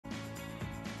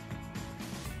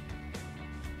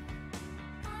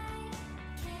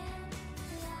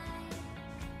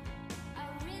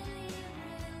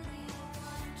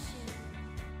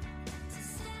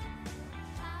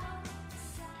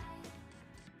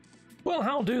Well,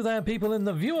 how do there, people in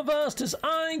the viewerverse? It's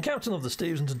I, Captain of the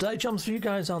Steves, and today, chums, for you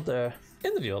guys out there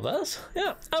in the viewerverse,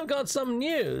 yeah, I've got some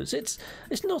news. It's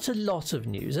not a lot of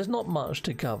news. There's not much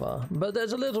to cover, but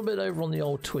there's a little bit over on the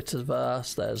old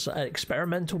Twitterverse. There's an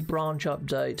experimental branch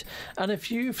update and a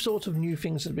few sort of new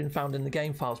things that have been found in the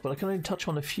game files, but I can only touch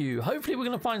on a few. Hopefully we're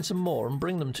going to find some more and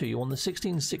bring them to you on the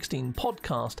 1616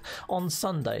 podcast on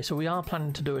Sunday. So we are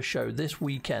planning to do a show this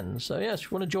weekend. So yes, if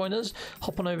you want to join us,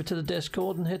 hop on over to the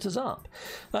Discord and hit us up.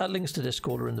 Links to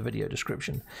Discord are in the video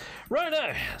description.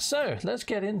 Righto, so let's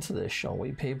get into this, shall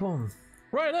we, people?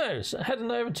 Righto, so heading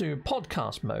over to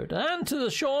podcast mode and to the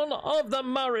Sean of the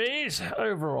Murrays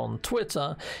over on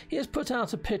Twitter. He has put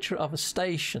out a picture of a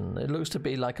station. It looks to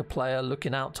be like a player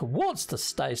looking out towards the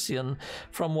station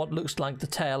from what looks like the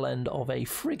tail end of a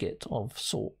frigate of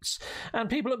sorts. And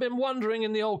people have been wondering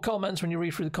in the old comments, when you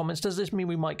read through the comments, does this mean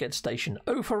we might get station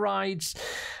overrides?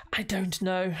 I don't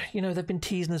know. You know, they've been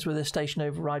teasing us with a station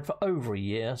override for over a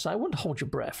year, so I wouldn't hold your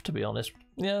breath, to be honest.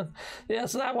 Yeah,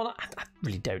 so that one, I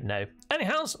really don't know.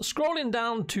 Anyhow, scrolling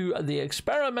down to the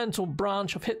experimental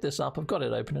branch, I've hit this up, I've got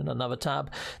it open in another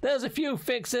tab. There's a few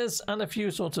fixes and a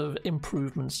few sort of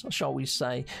improvements, shall we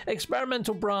say.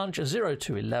 Experimental branch 0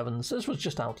 to 11, so this was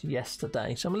just out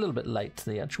yesterday, so I'm a little bit late to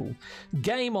the actual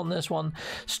game on this one.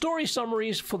 Story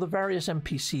summaries for the various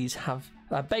NPCs have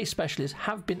base specialists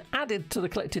have been added to the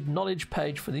collected knowledge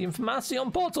page for the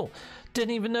Information portal.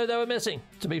 Didn't even know they were missing,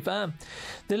 to be fair.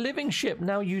 The living ship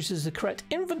now uses the correct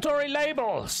inventory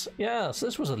labels. Yes,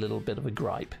 this was a little bit of a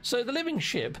gripe. So the living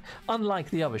ship, unlike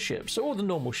the other ships, so all the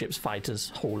normal ships, fighters,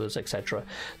 haulers, etc.,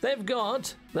 they've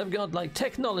got like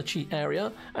technology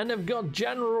area and they've got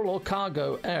general or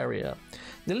cargo area.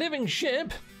 The living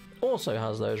ship also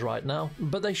has those right now,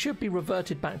 but they should be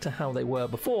reverted back to how they were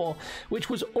before, which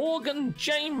was organ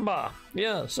chamber.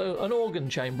 Yeah, so an organ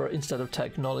chamber instead of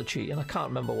technology, and I can't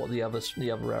remember what the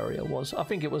other area was. I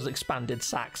think it was expanded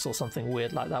sacks or something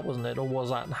weird like that, wasn't it? Or was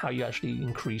that how you actually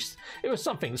increased? It was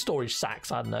something, storage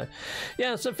sacks, I don't know.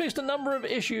 Yeah, so fixed a number of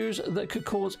issues that could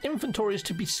cause inventories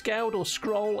to be scaled or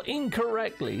scroll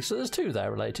incorrectly. So there's two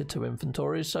there related to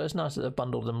inventories, so it's nice that they've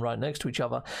bundled them right next to each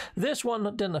other. This one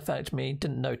didn't affect me,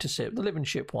 didn't notice it. The living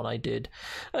ship one I did.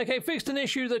 Okay, fixed an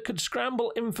issue that could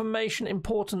scramble information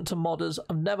important to modders.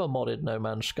 I've never modded No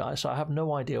Man's Sky, so I have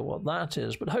no idea what that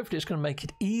is, but hopefully it's going to make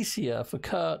it easier for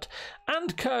Kurt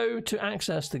and co to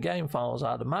access the game files,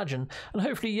 I'd imagine. And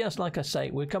hopefully, yes, like I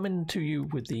say, we're coming to you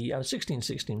with the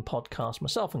 1616 podcast,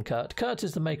 myself and Kurt. Kurt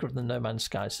is the maker of the No Man's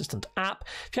Sky Assistant app.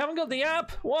 If you haven't got the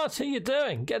app, what are you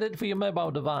doing? Get it for your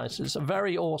mobile device. It's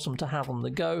very awesome to have on the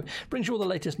go. Brings you all the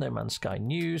latest No Man's Sky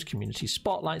news, community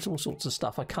spotlights, all sorts of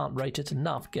stuff. I can't rate it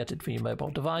enough. Get it for your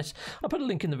mobile device. I'll put a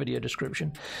link in the video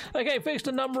description. Okay, fixed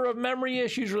a number of memory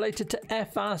issues related to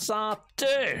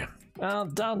FSR2. I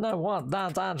don't know what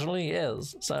that actually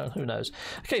is, so who knows.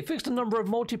 Okay, fixed a number of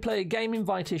multiplayer game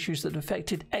invite issues that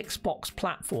affected Xbox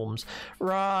platforms.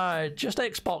 Right, just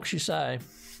Xbox, you say?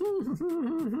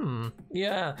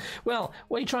 Yeah, well,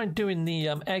 we tried doing the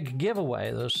egg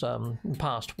giveaway this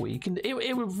past week, and it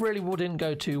really wouldn't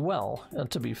go too well,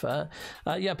 to be fair.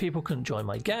 Yeah, people couldn't join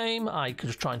my game. I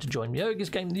was trying to join Yogi's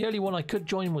game. The only one I could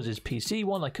join was his PC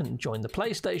one. I couldn't join the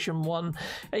PlayStation one.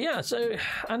 Yeah, so,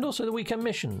 and also the weekend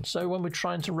mission. So when we're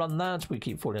trying to run that, we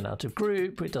keep falling out of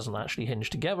group. It doesn't actually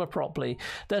hinge together properly.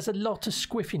 There's a lot of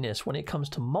squiffiness when it comes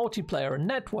to multiplayer and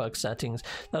network settings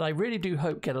that I really do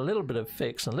hope get a little bit of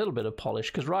fix, a little bit of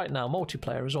polish, because right now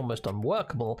multiplayer is almost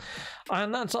unworkable,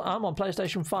 and I'm on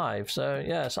PlayStation 5, so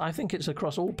yes, I think it's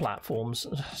across all platforms.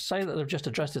 Say that they've just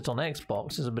addressed it on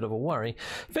Xbox is a bit of a worry.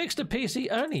 Fixed a PC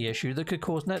only issue that could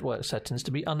cause network settings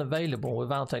to be unavailable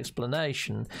without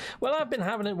explanation. Well, I've been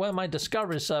having it where my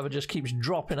Discovery server just keeps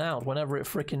dropping out whenever it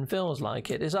freaking feels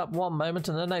like it. It's up one moment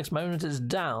and the next moment it's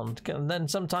down, and then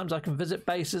sometimes I can visit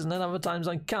bases and then other times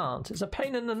I can't. It's a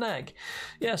pain in the neck.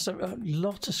 Yes, a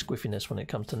lot of squiffiness when it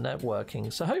comes to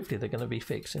networking, so hopefully they're going to be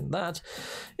fixing that.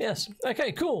 Yes,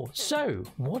 okay, cool. So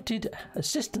what did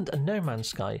Assistant and No Man's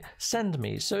Sky send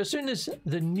me? So as soon as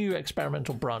the new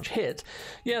experimental branch hit,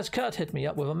 yes, Kurt hit me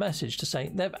up with a message to say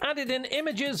they've added in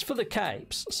images for the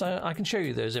capes. So I can show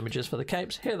you those images for the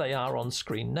capes. Here they are on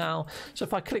screen now. So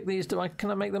if I click these,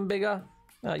 can I make them bigger?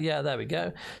 Yeah, there we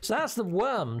go. So that's the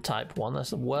worm type one. That's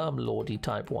the worm lordy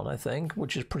type one, I think,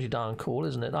 which is pretty darn cool,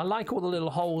 isn't it? I like all the little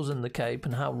holes in the cape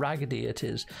and how raggedy it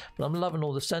is, but I'm loving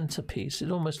all the centerpiece. It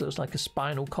almost looks like a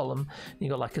spinal column. You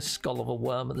got like a skull of a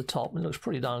worm at the top. It looks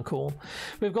pretty darn cool.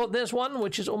 We've got this one,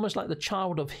 which is almost like the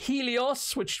child of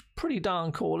Helios, which is pretty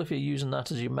darn cool if you're using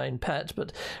that as your main pet,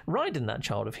 but riding that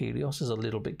child of Helios is a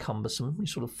little bit cumbersome. You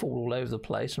sort of fall all over the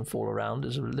place and fall around.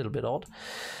 It's a little bit odd.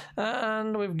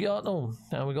 And we've got,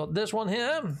 now we've got this one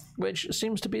here, which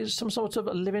seems to be some sort of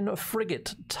a living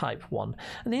frigate type one.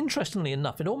 And interestingly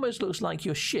enough, it almost looks like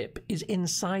your ship is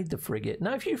inside the frigate.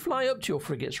 Now, if you fly up to your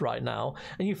frigates right now,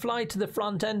 and you fly to the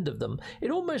front end of them,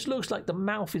 it almost looks like the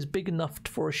mouth is big enough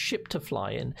for a ship to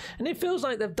fly in. And it feels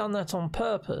like they've done that on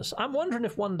purpose. I'm wondering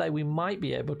if one day we might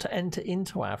be able to enter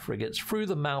into our frigates through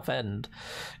the mouth end.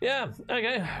 Yeah,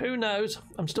 okay, who knows?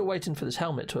 I'm still waiting for this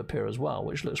helmet to appear as well,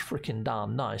 which looks freaking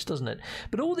darn nice, doesn't it?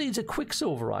 But all these are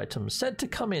Quicksilver items said to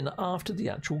come in after the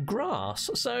actual grass.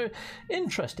 So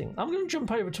interesting. I'm going to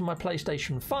jump over to my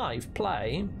PlayStation 5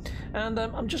 Play, and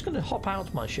I'm just going to hop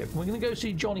out my ship. We're going to go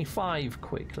see Johnny 5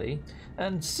 quickly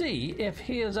and see if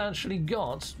he has actually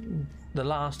got the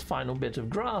last final bit of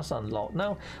grass unlocked.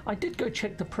 Now, I did go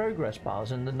check the progress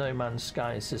bars in the No Man's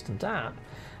Sky Assistant app,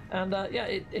 and yeah,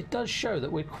 it does show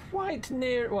that we're quite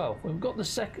near. Well, we've got the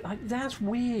second. That's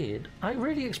weird. I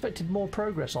really expected more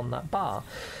progress on that bar.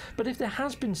 But if there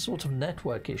has been sort of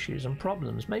network issues and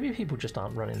problems, maybe people just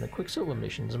aren't running the Quicksilver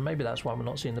missions, and maybe that's why we're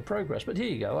not seeing the progress. But here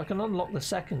you go. I can unlock the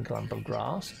second clump of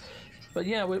grass. But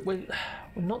yeah, we're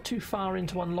not too far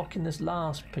into unlocking this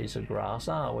last piece of grass,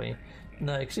 are we?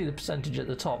 No, you can see the percentage at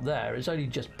the top there. It's only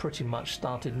just pretty much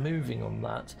started moving on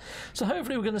that. So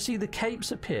hopefully we're going to see the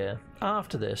capes appear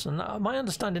after this. And my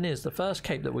understanding is the first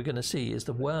cape that we're going to see is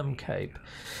the worm cape.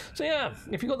 So yeah,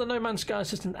 if you've got the No Man's Sky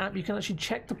Assistant app, you can actually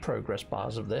check the progress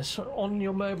bars of this on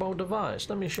your mobile device.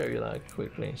 Let me show you that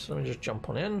quickly. So let me just jump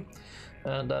on in.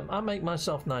 And I'll make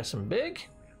myself nice and big.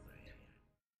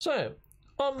 So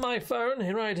on my phone,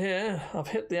 right here, I've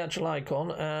hit the actual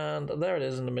icon. And there it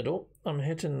is in the middle. I'm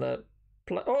hitting the...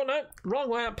 Oh no,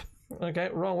 wrong app. Okay,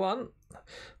 wrong one.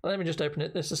 Let me just open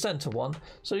it. It's the center one.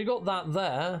 So you got that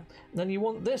there. Then you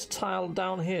want this tile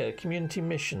down here, community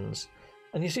missions.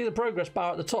 And you see the progress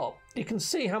bar at the top. You can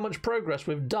see how much progress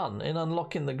we've done in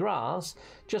unlocking the grass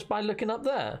just by looking up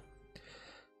there.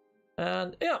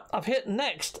 And yeah, I've hit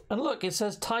next. And look, it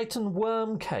says Titan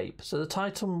Worm Cape. So the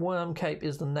Titan Worm Cape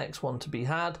is the next one to be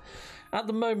had. At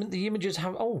the moment, the images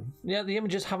have... Oh, yeah, the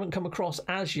images haven't come across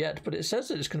as yet, but it says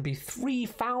that it's going to be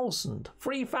 3,000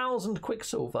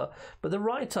 Quicksilver. But the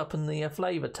write-up and the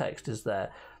flavor text is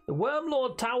there. The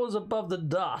Wormlord towers above the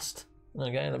dust.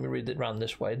 Okay, let me read it round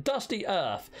this way. Dusty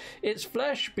earth. Its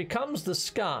flesh becomes the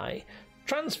sky.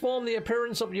 Transform the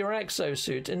appearance of your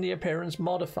exosuit in the appearance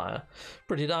modifier.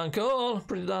 Pretty darn cool,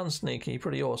 pretty darn sneaky,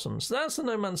 pretty awesome. So that's the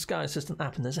No Man's Sky Assistant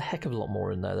app, and there's a heck of a lot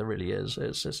more in there. There really is.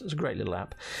 It's a great little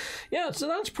app. Yeah, so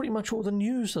that's pretty much all the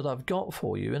news that I've got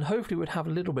for you, and hopefully we'd have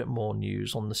a little bit more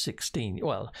news on the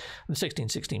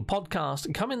 1616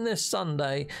 podcast coming this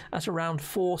Sunday at around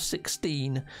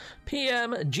 4:16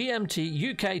 p.m.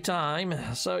 GMT UK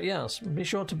time. So yes, be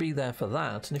sure to be there for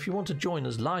that. And if you want to join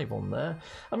us live on there,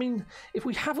 I mean, if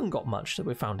we haven't got much that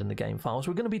we found in the game files,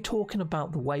 we're going to be talking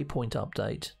about the Waypoint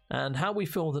update and how we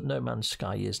feel that No Man's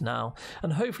Sky is now,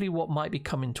 and hopefully what might be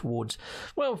coming towards,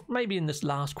 well, maybe in this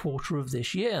last quarter of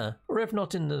this year, or if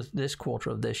not in this quarter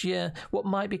of this year, what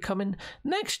might be coming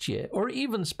next year, or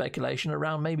even speculation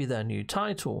around maybe their new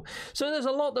title. So there's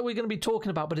a lot that we're going to be talking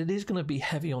about, but it is going to be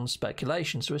heavy on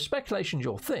speculation. So if speculation's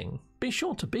your thing, be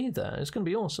sure to be there. It's going to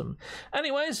be awesome.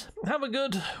 Anyways, have a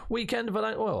good weekend.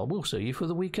 But well, we'll see you for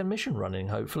the weekend mission running,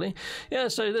 hopefully. Yeah,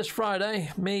 so this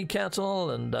Friday, me, Kettle,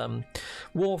 and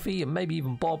Wharfie, and maybe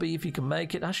even Bobby, if you can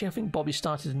make it. Actually, I think Bobby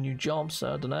started a new job,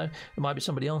 so I don't know. It might be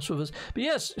somebody else with us. But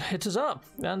yes, hit us up,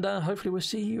 and hopefully we'll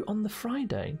see you on the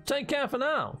Friday. Take care for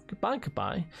now. Goodbye,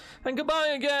 goodbye, and goodbye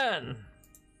again.